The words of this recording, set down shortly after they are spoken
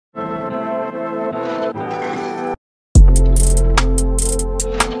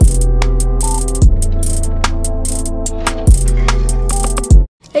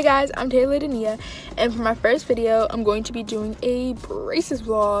guys, I'm Taylor Denia, and for my first video, I'm going to be doing a braces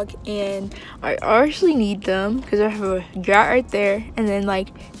vlog, and I actually need them because I have a drought right there, and then like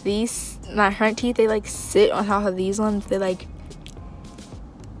these, my front teeth, they like sit on top of these ones. They like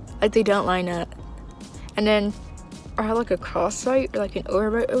they don't line up, and then I have like a cross bite or like an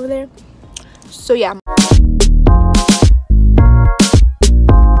overbite over there. So yeah.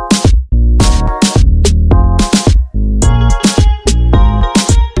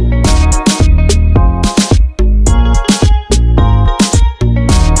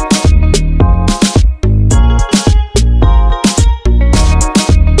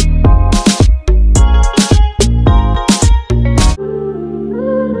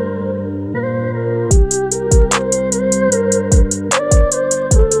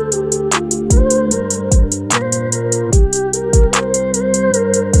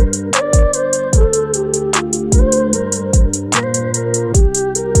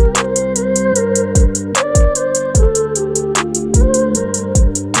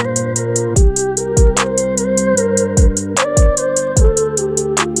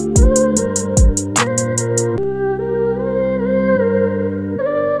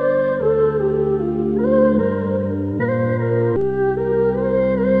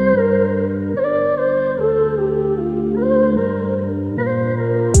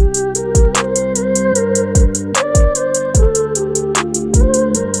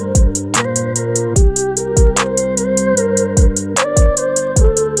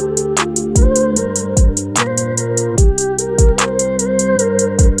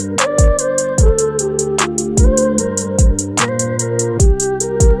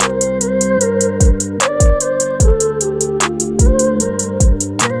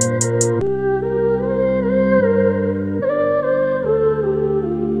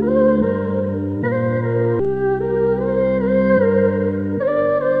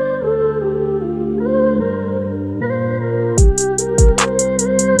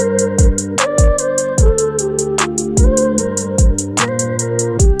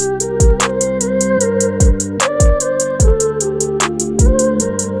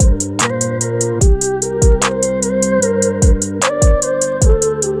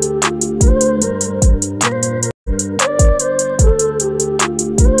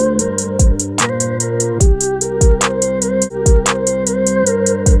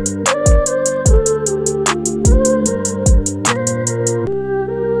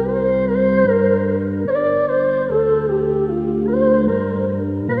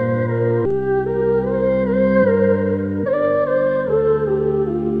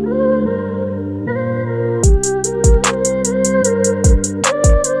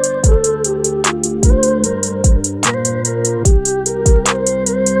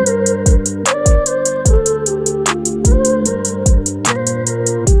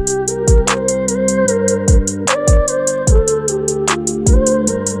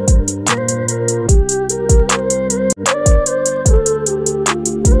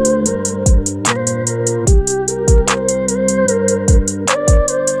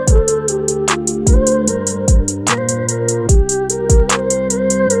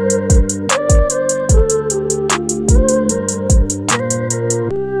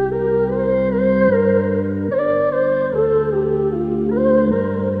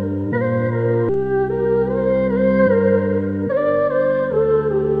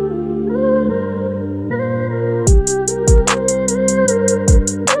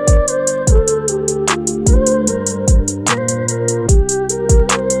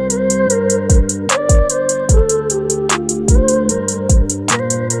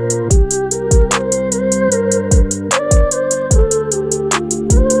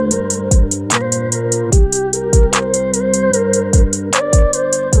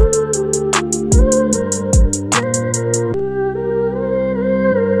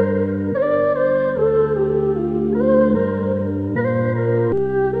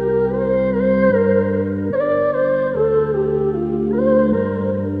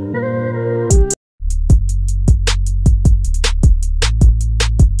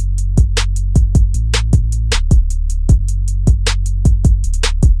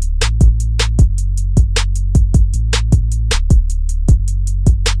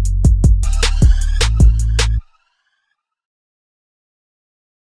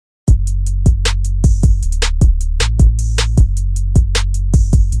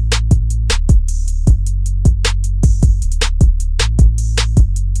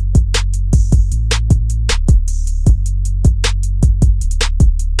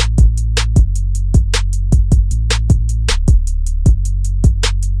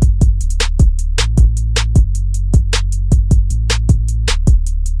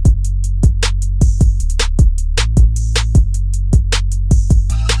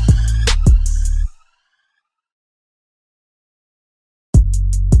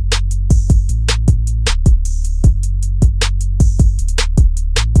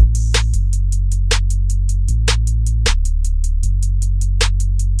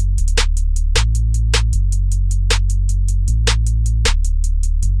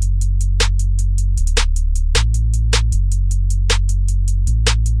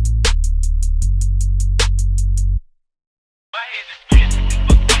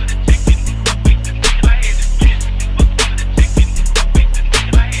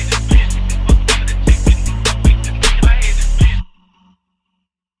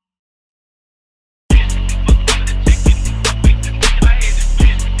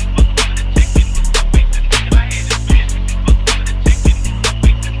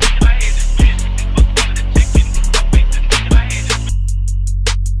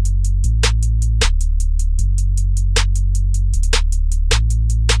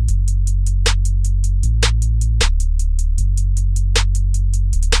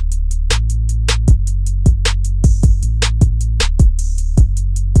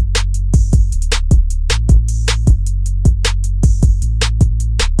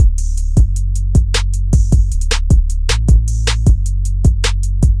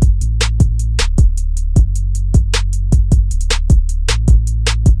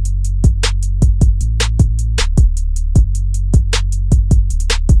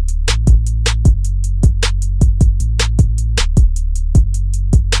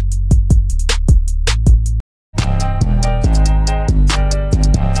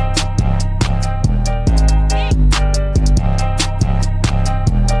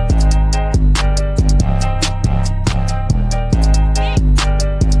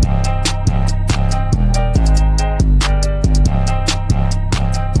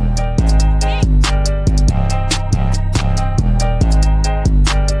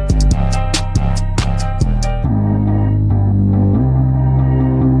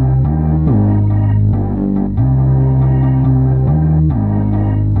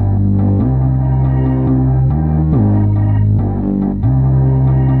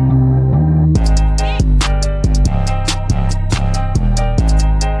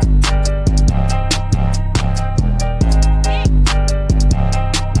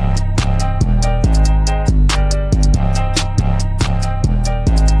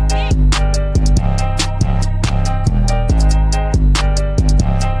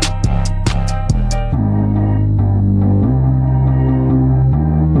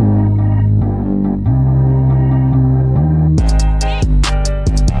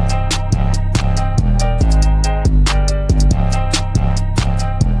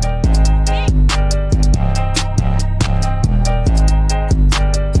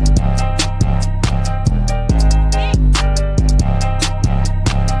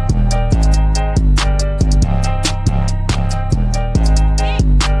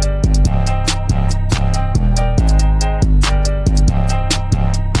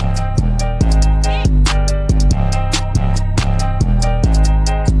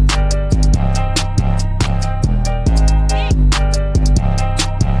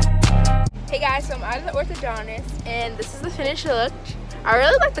 honest. And this is the finished look. I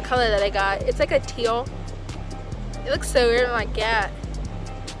really like the color that I got. It's like a teal. It looks so weird. I'm like, yeah.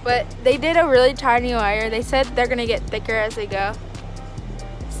 But they did a really tiny wire. They said they're gonna get thicker as they go.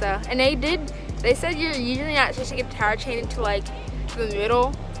 So, and they said you're usually not supposed to get the power chain into like the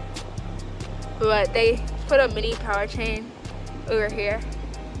middle, but they put a mini power chain over here.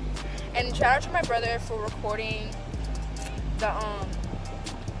 And shout out to my brother for recording the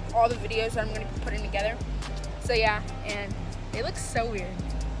all the videos that I'm gonna be putting together. So yeah, and it looks so weird.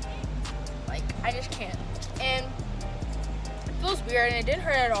 Like, I just can't. And it feels weird, and it didn't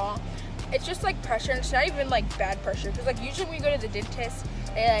hurt at all. It's just like pressure, and it's not even like bad pressure. Because like usually when you go to the dentist,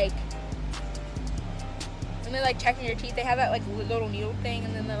 when they like checking your teeth, they have that like little needle thing,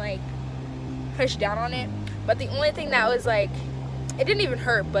 and then they like push down on it. But the only thing that was like, it didn't even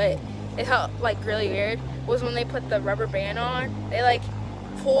hurt, but it felt like really weird, was when they put the rubber band on. They like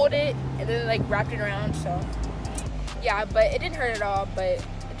pulled it and then like wrapped it around. So yeah, but it didn't hurt at all. But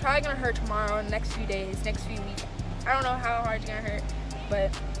it's probably gonna hurt tomorrow, in the next few days, next few weeks. I don't know how hard it's gonna hurt,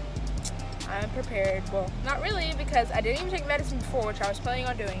 but I'm prepared. Well, not really, because I didn't even take medicine before, which I was planning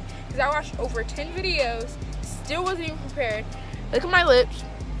on doing, because I watched over 10 videos, still wasn't even prepared. Look at my lips,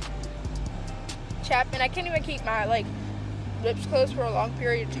 chapped, and I can't even keep my like lips closed for a long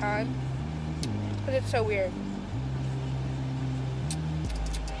period of time because it's so weird.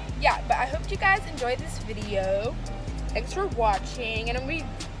 Yeah, but I hope you guys enjoyed this video. Thanks for watching, and I'm gonna be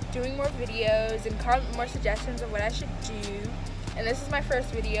doing more videos and comment more suggestions of what I should do. And this is my first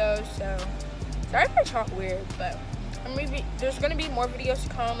video, so sorry if I talk weird, but there's gonna be more videos to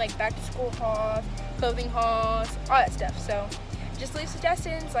come, like back to school hauls, clothing hauls, all that stuff. So just leave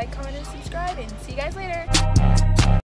suggestions, like, comment, and subscribe, and see you guys later.